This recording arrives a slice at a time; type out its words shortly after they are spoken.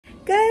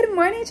Good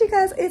morning, you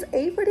guys. It's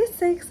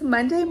 8:46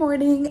 Monday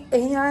morning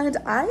and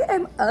I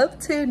am up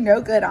to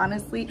no good,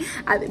 honestly.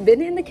 I've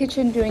been in the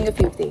kitchen doing a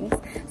few things.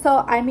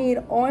 So I made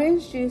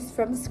orange juice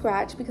from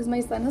scratch because my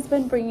son has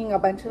been bringing a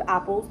bunch of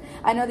apples.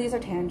 I know these are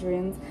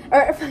tangerines.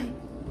 Or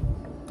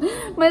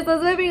my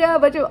son's been bringing a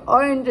bunch of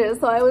oranges.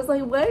 So I was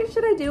like, what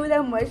should I do with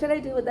them? What should I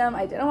do with them?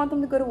 I didn't want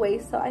them to go to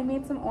waste. So I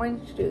made some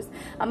orange juice.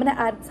 I'm going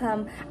to add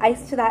some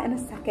ice to that in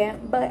a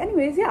second. But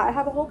anyways, yeah, I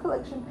have a whole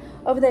collection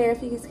over there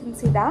if you guys can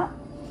see that.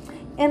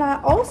 And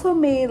I also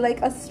made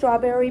like a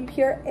strawberry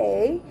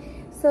puree,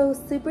 so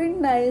super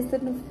nice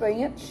and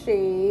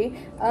fancy.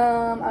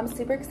 I'm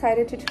super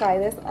excited to try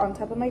this on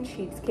top of my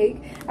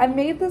cheesecake. I've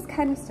made this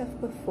kind of stuff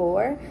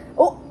before.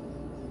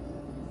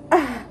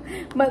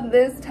 But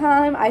this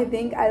time I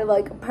think I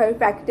like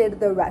perfected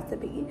the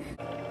recipe.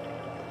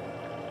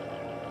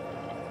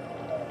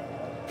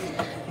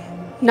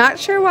 Not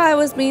sure why I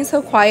was being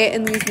so quiet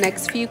in these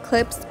next few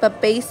clips, but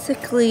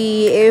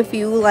basically if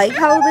you like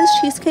how this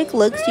cheesecake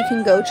looks, you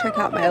can go check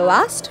out my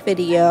last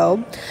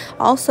video.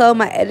 Also,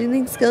 my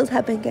editing skills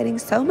have been getting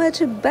so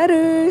much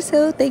better,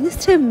 so thanks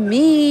to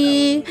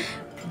me.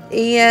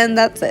 And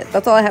that's it.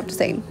 That's all I have to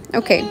say.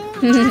 Okay.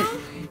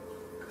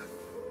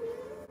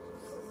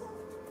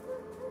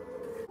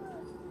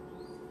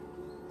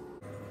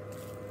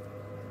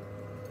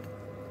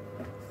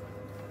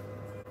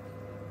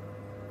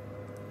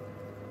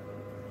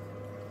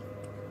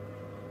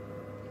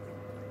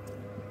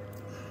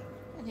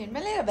 My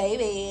little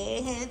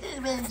baby, it's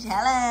been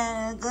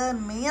chilling.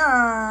 Good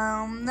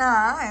meal.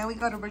 Nah, we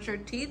gotta brush our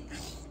teeth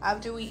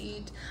after we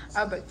eat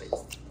our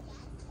breakfast.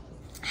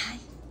 Hi.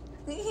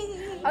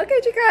 Okay,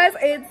 you guys,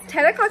 it's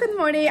 10 o'clock in the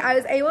morning. I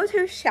was able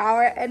to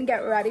shower and get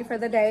ready for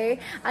the day.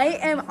 I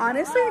am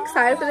honestly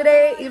excited for the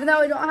day, even though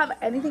I don't have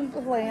anything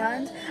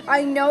planned.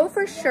 I know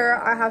for sure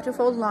I have to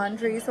fold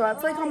laundry, so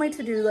that's like on my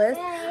to-do list.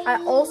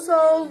 I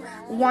also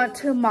want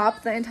to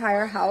mop the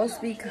entire house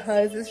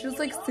because it's just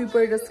like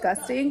super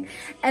disgusting.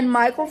 And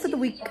my goal for the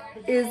week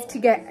is to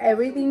get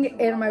everything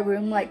in my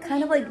room like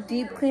kind of like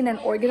deep clean and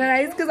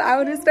organized because I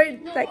want to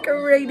start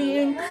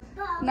decorating.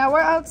 Now we're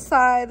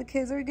outside. The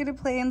kids are gonna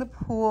play in the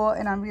pool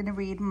and I'm gonna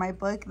read my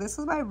book. This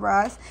is by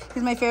Russ.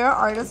 He's my favorite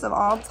artist of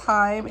all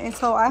time, and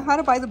so I had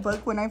to buy the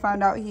book when I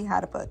found out he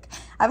had a book.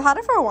 I've had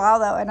it for a while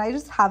though and I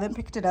just haven't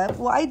picked it up.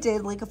 Well, I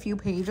did like a few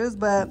pages,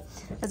 but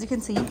as you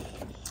can see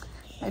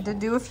I did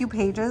do a few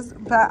pages,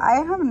 but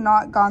I have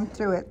not gone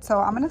through it, so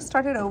I'm gonna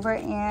start it over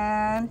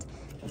and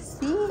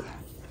see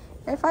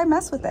if I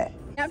mess with it.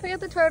 Can't forget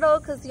the turtle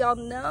because y'all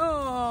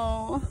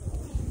know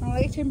I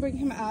like to bring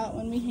him out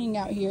when we hang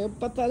out here,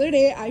 but the other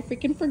day I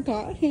freaking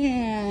forgot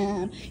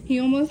him. He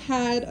almost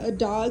had a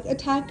dog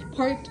attack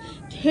part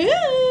 2.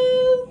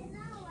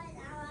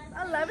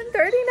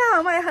 11:30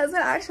 now. My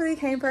husband actually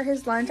came for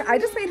his lunch. I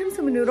just made him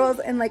some noodles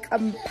and like a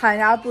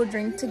pineapple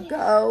drink to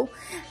go,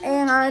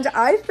 and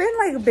I've been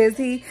like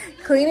busy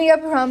cleaning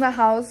up around the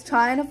house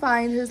trying to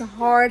find his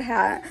hard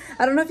hat.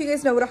 I don't know if you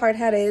guys know what a hard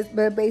hat is,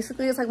 but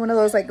basically it's like one of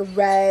those like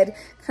red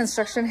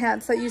construction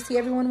hats that you see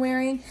everyone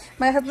wearing.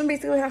 My husband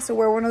basically has to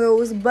wear one of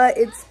those, but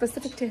it's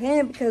specific to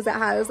him because it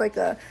has like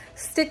a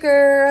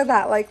sticker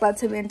that like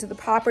lets him into the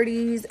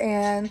properties,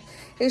 and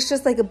it's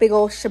just like a big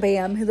old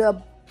shabam.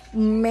 The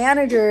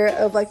manager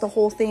of like the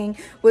whole thing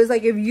was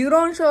like, if you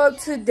don't show up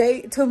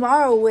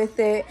tomorrow with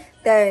it,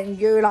 then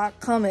you're not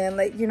coming,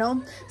 like, you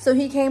know. So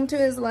he came to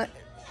his lunch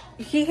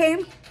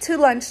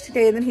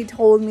today, and then he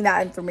told me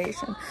that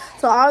information.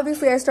 So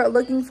obviously I start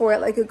looking for it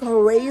like a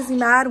crazy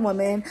mad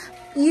woman.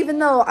 Even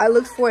though I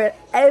looked for it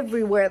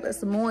everywhere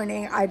this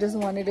morning, I just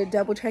wanted to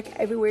double check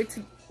everywhere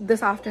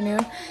this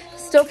afternoon.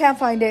 Still can't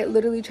find it.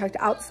 Literally checked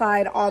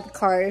outside all the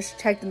cars,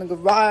 checked in the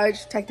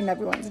garage, checked in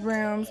everyone's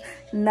rooms.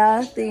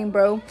 Nothing,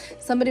 bro.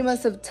 Somebody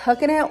must have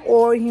taken it,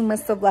 or he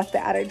must have left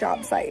it at a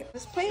job site.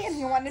 This plate, and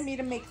he wanted me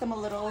to make them a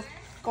little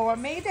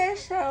gourmet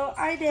dish, so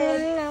I did.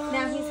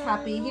 Now he's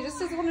happy. He just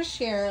doesn't want to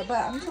share, but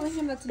I'm telling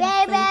him that's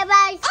enough.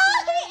 Oh,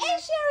 he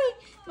is sharing.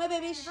 My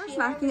baby's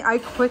snacking. I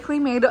quickly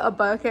made a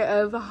bucket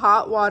of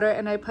hot water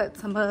and I put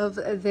some of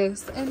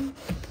this in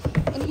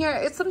here.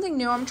 It's something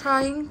new I'm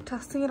trying,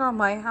 testing it on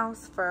my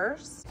house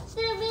first.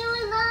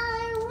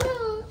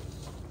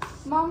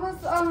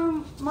 Mama's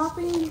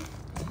mopping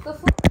the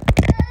floor.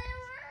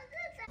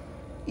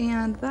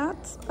 And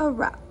that's a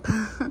wrap.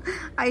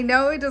 I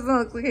know it doesn't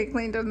look like I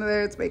cleaned under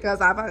there. It's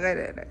because I forgot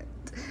it.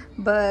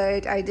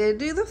 But I did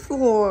do the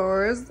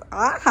floors.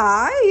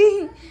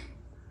 Hi.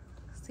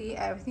 See,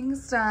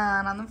 everything's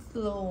done on the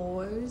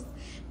floors.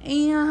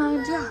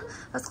 And yeah,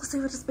 let's go see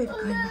what this baby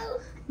can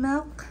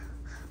milk.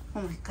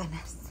 Oh my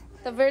goodness.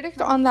 The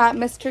verdict on that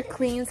Mr.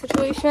 Clean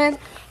situation,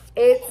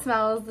 it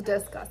smells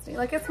disgusting.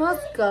 Like, it smells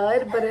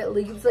good, but it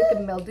leaves like a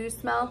mildew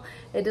smell.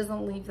 It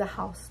doesn't leave the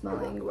house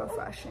smelling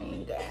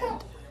refreshing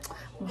and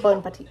bon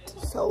appetit.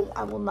 So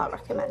I will not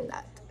recommend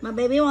that. My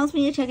baby wants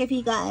me to check if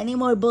he got any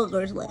more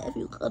boogers left.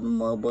 You got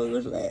more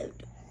boogers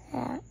left?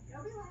 Yeah.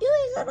 You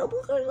ain't got no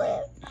boogers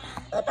left.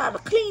 That's a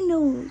clean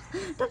nose.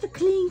 That's a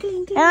clean.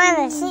 I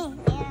want to see.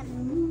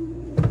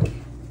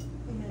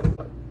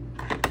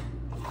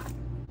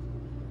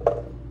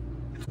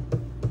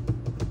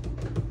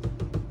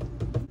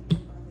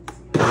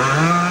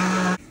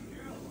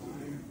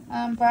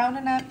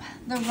 browning up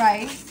the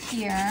rice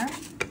here,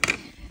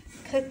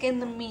 cooking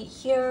the meat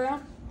here.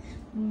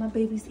 My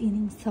baby's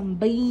eating some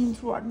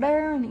beans right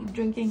there, and he's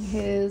drinking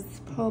his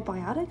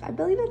probiotic. I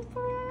believe it's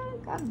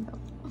probiotic. I don't know.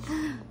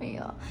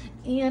 Yeah.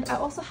 And I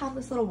also have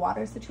this little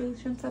water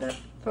situation set up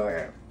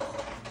for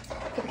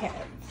the cat.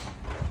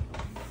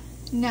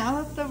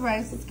 Now that the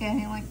rice is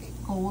getting like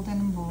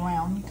golden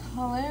brown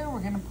color, we're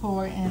gonna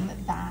pour in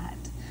that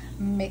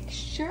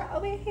mixture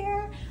over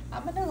here.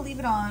 I'm gonna leave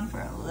it on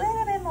for a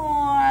little bit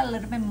more,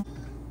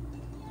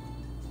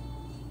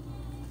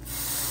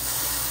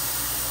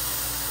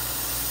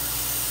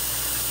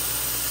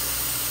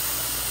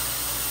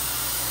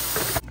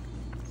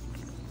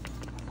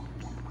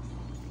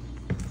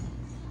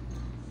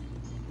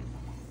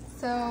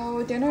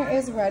 So dinner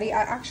is ready.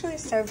 I actually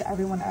served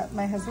everyone up.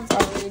 My husband's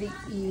already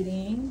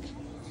eating.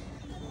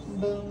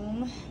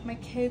 Boom. My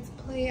kids'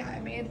 plate, I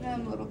made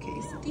them little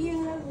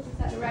quesadillas with a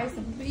side of rice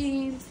and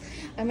beans.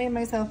 I made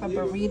myself a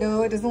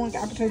burrito. It doesn't look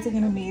appetizing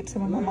in a meat.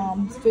 Some of my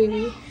mom's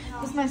food.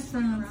 This is my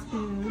son's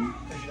food.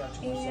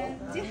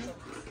 And yeah.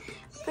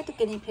 Put the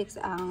guinea pigs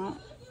out.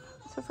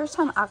 It's her first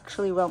time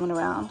actually roaming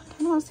around. I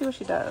kind of want to see what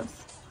she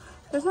does.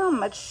 There's not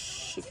much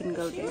she can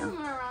go do.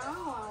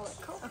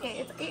 Okay,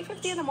 it's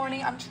 8:50 in the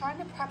morning. I'm trying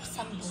to prep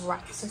some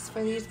breakfast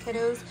for these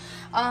kiddos.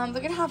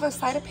 They're gonna have a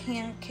side of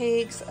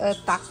pancakes, a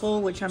taco,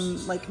 which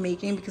I'm like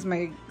making because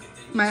my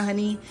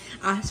honey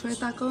asked for a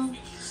taco,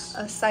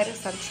 a side of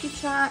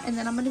salchicha, and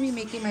then I'm gonna be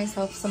making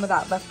myself some of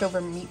that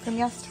leftover meat from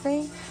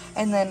yesterday,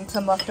 and then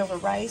some leftover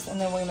rice, and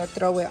then we're gonna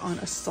throw it on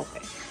a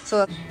sope.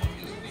 So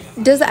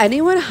does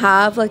anyone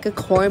have like a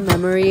core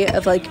memory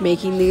of like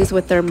making these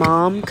with their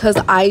mom? Because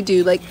I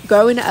do. Like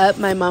growing up,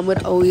 my mom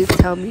would always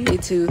tell me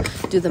to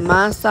do the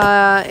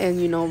masa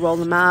and, you know, roll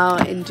them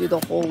out and do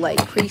the whole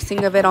like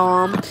creasing of it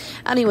all.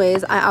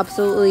 Anyways, I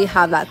absolutely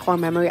have that core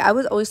memory. I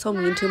was always so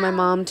mean to my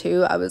mom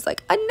too. I was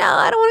like, no,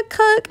 I don't want to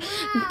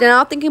cook.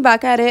 Now thinking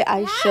back at it,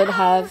 I should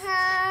have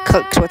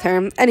cooked with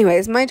her.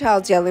 Anyways, my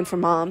child's yelling for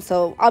mom,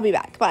 so I'll be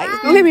back. Bye.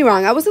 Don't get me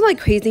wrong, I wasn't like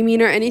crazy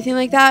mean or anything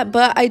like that,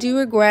 but I do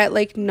regret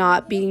like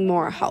not being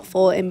more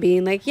helpful and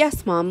being like,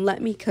 yes mom, let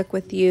me cook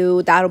with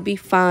you, that'll be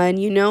fun,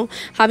 you know,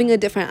 having a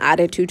different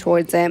attitude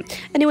towards it.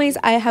 Anyways,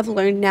 I have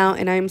learned now,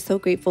 and I am so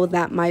grateful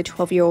that my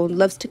 12-year-old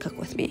loves to cook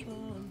with me.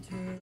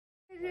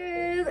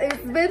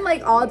 It's been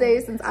like all day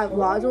since I've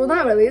vlogged. Well,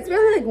 not really, it's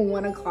really like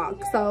 1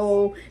 o'clock,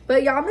 so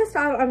but y'all missed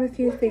out on a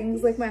few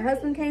things. Like my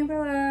husband came for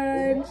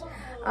lunch.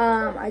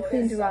 I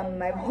cleaned around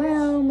my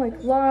room,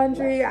 like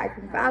laundry, I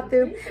cleaned the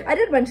bathroom. I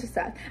did a bunch of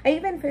stuff. I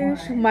even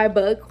finished my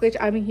book, which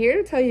I'm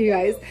here to tell you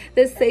guys,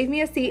 this Save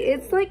Me a Seat.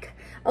 It's like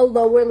a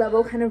lower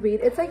level kind of read.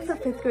 It's like for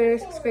 5th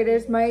graders, 6th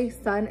graders. My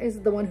son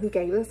is the one who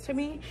gave this to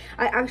me.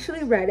 I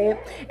actually read it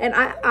and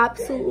I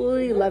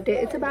absolutely loved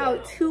it. It's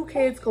about 2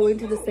 kids going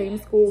to the same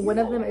school. One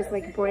of them is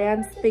like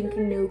brand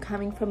spanking new,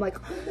 coming from like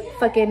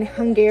fucking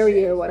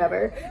Hungary or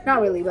whatever. Not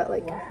really, but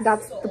like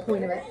that's the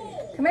point of it.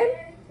 Come in.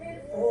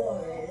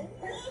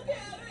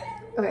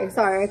 Okay,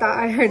 sorry, I thought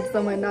I heard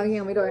someone knocking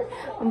on my door.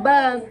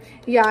 But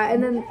yeah,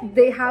 and then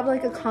they have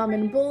like a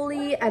common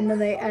bully, and then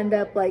they end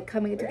up like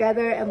coming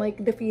together and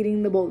like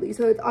defeating the bully.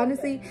 So it's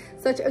honestly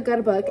such a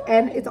good book,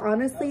 and it's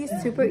honestly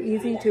super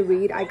easy to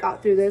read. I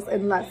got through this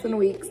in less than a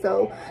week,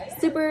 so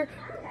superly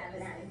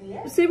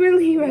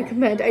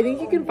recommend. I think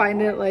you can find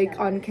it like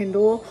on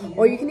Kindle,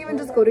 or you can even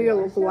just go to your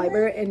local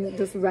library and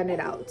just rent it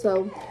out.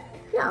 So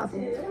yeah,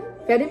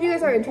 if any of you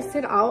guys are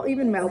interested, I'll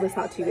even mail this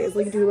out to you guys,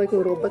 like do like a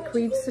little book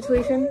read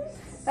situation.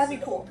 That'd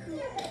be cool.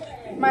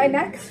 My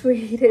next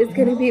read is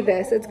gonna be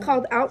this. It's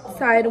called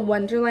Outside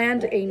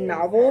Wonderland, a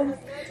novel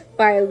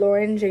by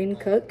Lauren Jane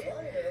Cook.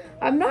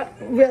 I'm not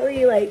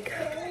really like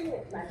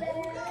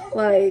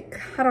I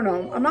don't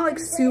know, I'm not like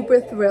super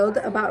thrilled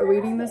about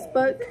reading this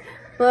book,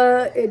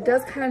 but it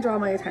does kind of draw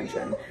my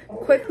attention.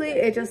 Quickly,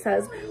 it just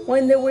says,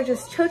 when they were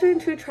just children,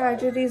 2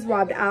 tragedies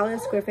robbed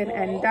Alice, Griffin,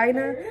 and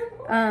Dinah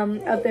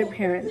of their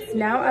parents.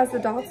 Now, as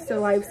adults, their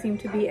lives seem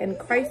to be in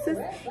crisis,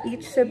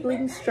 each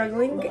sibling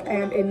struggling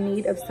and in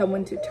need of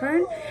someone to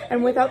turn,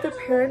 and without their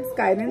parents'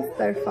 guidance,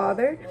 their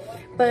father.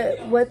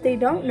 But what they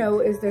don't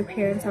know is their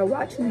parents are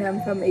watching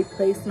them from a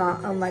place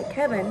not unlike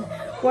heaven,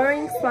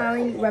 worrying,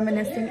 smiling,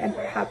 reminiscing, and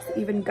perhaps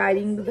even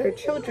guiding their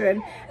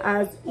children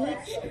as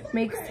each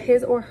makes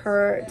his or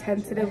her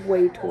tentative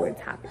way towards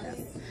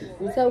happiness.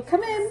 So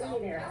come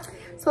in.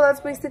 So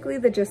that's basically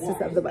the gist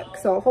of the book.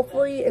 So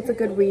hopefully it's a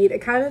good read. It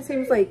kind of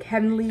seems like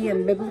heavenly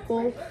and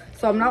biblical,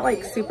 so I'm not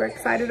like super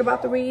excited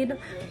about the read,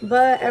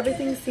 but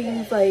everything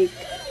seems like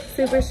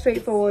super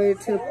straightforward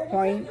to the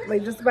point,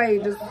 like just by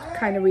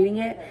kind of reading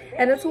it.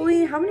 And it's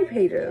only, how many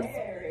pages?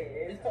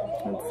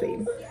 Let's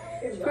see,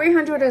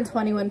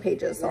 321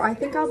 pages. So I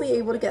think I'll be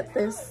able to get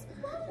this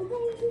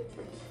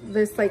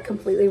like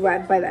completely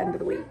read by the end of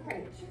the week.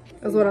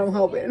 That's what I'm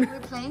hoping. We're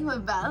playing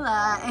with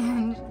Bella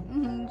and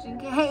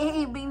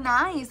hey, be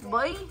nice,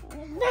 boy.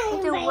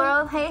 Hey, the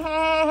world.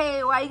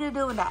 Hey, why are you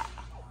doing that?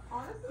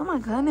 Oh my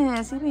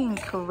goodness, you're being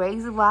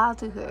crazy wild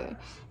to her.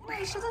 No,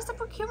 she's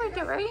super cute right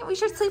there, right? We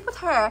should sleep with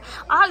her.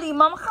 Ali,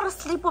 Mama gotta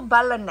sleep with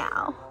Bella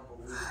now.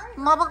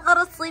 Mama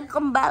gotta sleep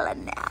con Bella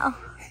now.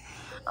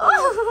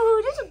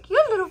 Oh, that's a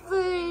cute little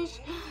fish.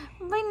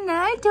 My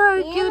night,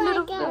 our cute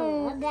little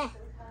fish.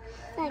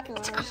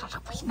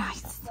 Be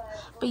nice.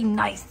 Be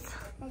nice.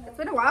 It's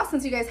been a while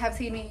since you guys have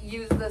seen me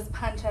use this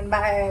punch and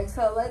bag,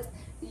 so let's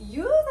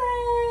use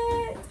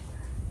it.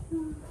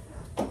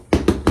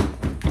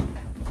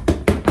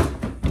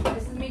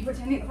 This is me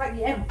pretending to fight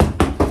the animal.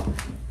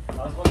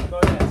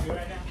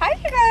 Hi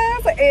you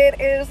guys, it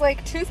is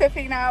like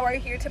 2:50 now. We're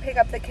here to pick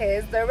up the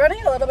kids. They're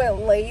running a little bit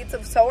late,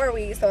 so are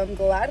we, so I'm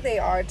glad they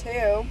are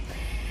too.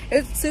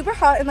 It's super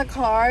hot in the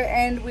car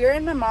and we're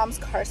in my mom's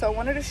car, so I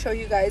wanted to show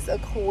you guys a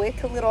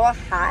quick little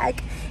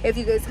hack. If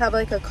you guys have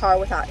like a car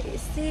without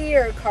AC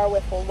or a car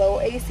with low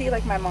AC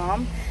like my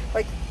mom,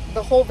 like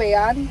the whole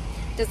van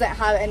doesn't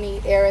have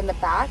any air in the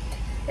back,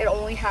 it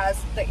only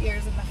has the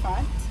ears in the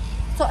front.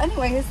 So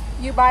anyways,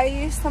 you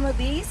buy some of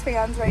these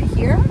fans right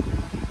here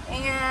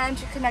and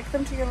you connect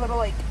them to your little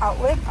like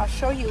outlet. I'll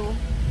show you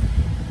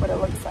what it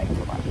looks like.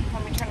 Hold on,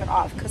 let me turn it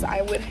off because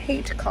I would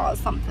hate to cause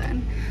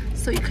something.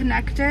 So you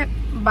connect it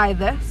by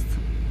this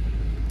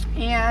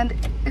and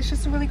it's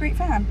just a really great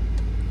fan.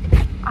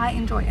 I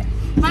enjoy it.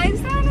 My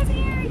son is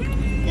here.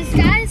 Yay! This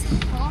guy's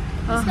hot.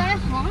 This guy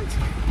honked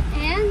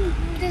and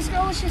this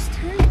girl was just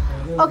turning.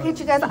 Okay,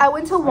 you guys, I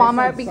went to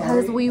Walmart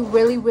because we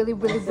really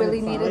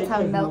needed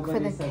some milk for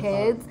the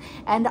kids,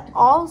 and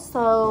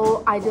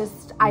also I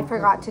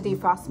forgot to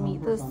defrost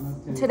meat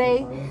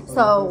today,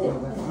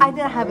 so I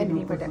didn't have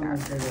anything for dinner.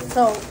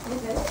 So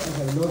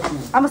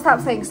I'm gonna stop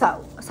saying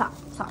stop.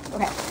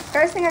 Okay,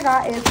 first thing I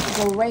got is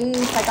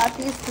grapes. I got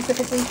these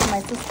specifically for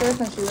my sister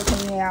since she was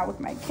hanging out with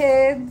my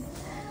kids.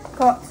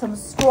 Got some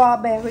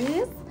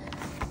strawberries.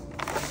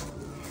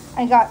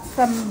 I got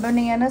some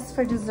bananas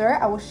for dessert.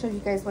 I will show you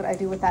guys what I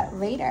do with that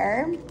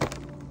later.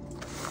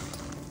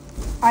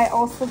 I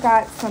also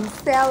got some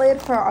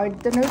salad for our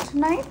dinner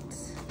tonight.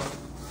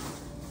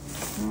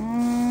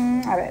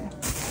 A ver,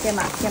 ¿qué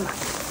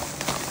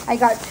más? I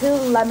got 2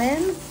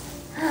 lemons.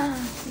 I'm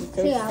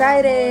so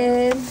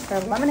excited for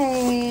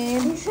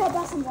lemonade. You should have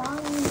brought some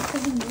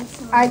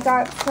wine. I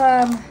got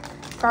some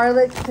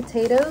garlic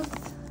potatoes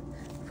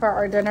for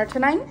our dinner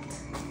tonight.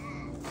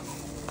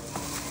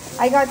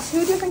 I got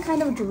 2 different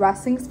kind of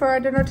dressings for our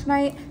dinner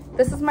tonight.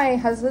 This is my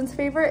husband's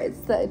favorite. It's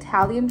the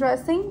Italian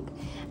dressing.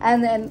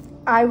 And then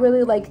I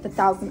really like the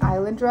Thousand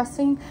Island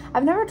dressing.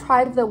 I've never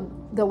tried the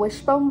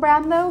Wishbone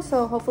brand though,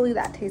 so hopefully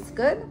that tastes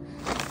good.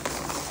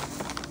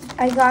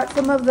 I got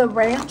some of the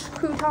ranch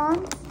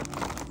croutons.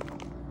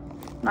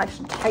 Nice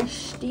and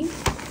tasty.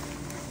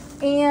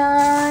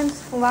 And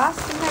last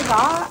thing I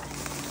got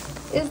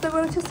is the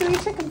rotisserie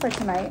chicken for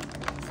tonight.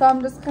 So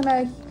I'm just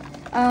gonna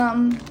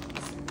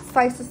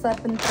slice this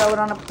up and throw it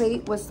on a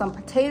plate with some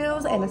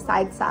potatoes and a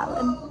side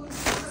salad.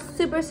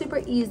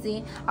 Super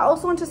easy. I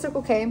also went to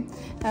Circle K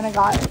and I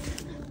got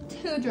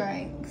 2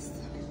 drinks.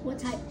 What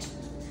type?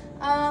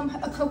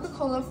 A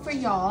Coca-Cola for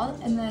y'all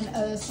and then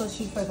a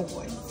slushy for the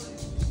boys.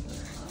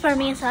 For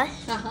me and Sash?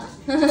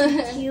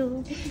 You're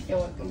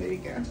welcome, baby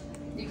girl.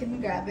 You can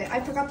grab it.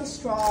 I forgot the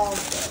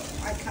straws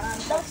though. I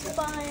can't. That's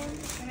fine.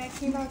 When I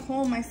came back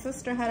home, my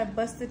sister had a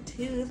busted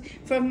tooth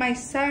from my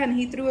son.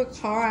 He threw a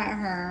car at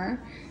her.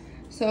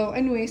 So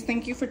anyways,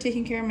 thank you for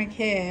taking care of my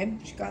kid.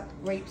 She got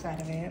grapes out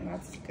of it.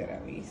 That's good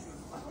at least.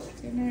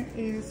 Dinner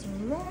is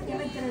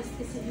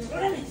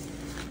ready.